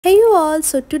Hey you all,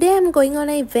 so today I'm going on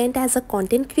an event as a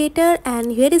content creator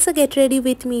and here is a get ready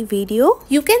with me video.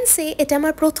 You can say এটা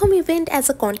আমার প্রথম event as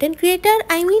a content creator.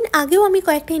 I mean আগেও আমি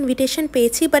কয়েকটা invitation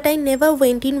পেয়েছি but I never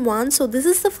went in one, so this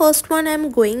is the first one I'm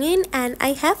going in and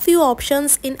I have few options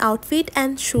in outfit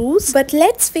and shoes. But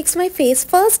let's fix my face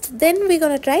first, then we're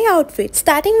gonna try outfit.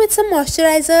 Starting with some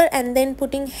moisturizer and then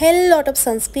putting hell lot of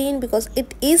sunscreen because it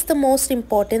is the most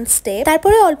important step.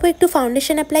 তারপরে অল্প একটু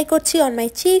foundation apply করছি on my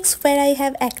cheeks where I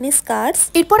have acne scars.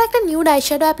 এরপর একটা nude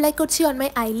eyeshadow apply করছি on my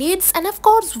eyelids and of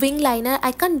course wing liner,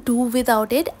 I can't do without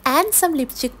it, and some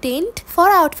lipstick tint. For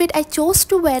outfit I chose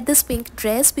to wear this pink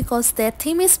dress because their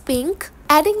theme is pink.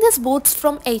 Adding this boots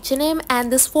from H&M and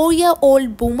this 4-year-old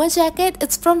boomer jacket,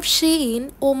 it's from Shein.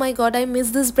 Oh my god, I miss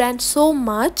this brand so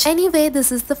much. Anyway, this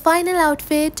is the final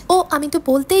outfit. Oh, আমি তো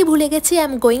বলতেই ভুলে গেছি,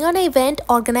 I'm going on an event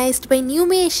organized by New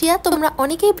Me Asia. তোমরা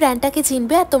অনেকেই ব্র্যান্ডটাকে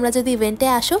চিনবে আর তোমরা যদি ইভেন্টে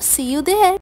আসো, see you there.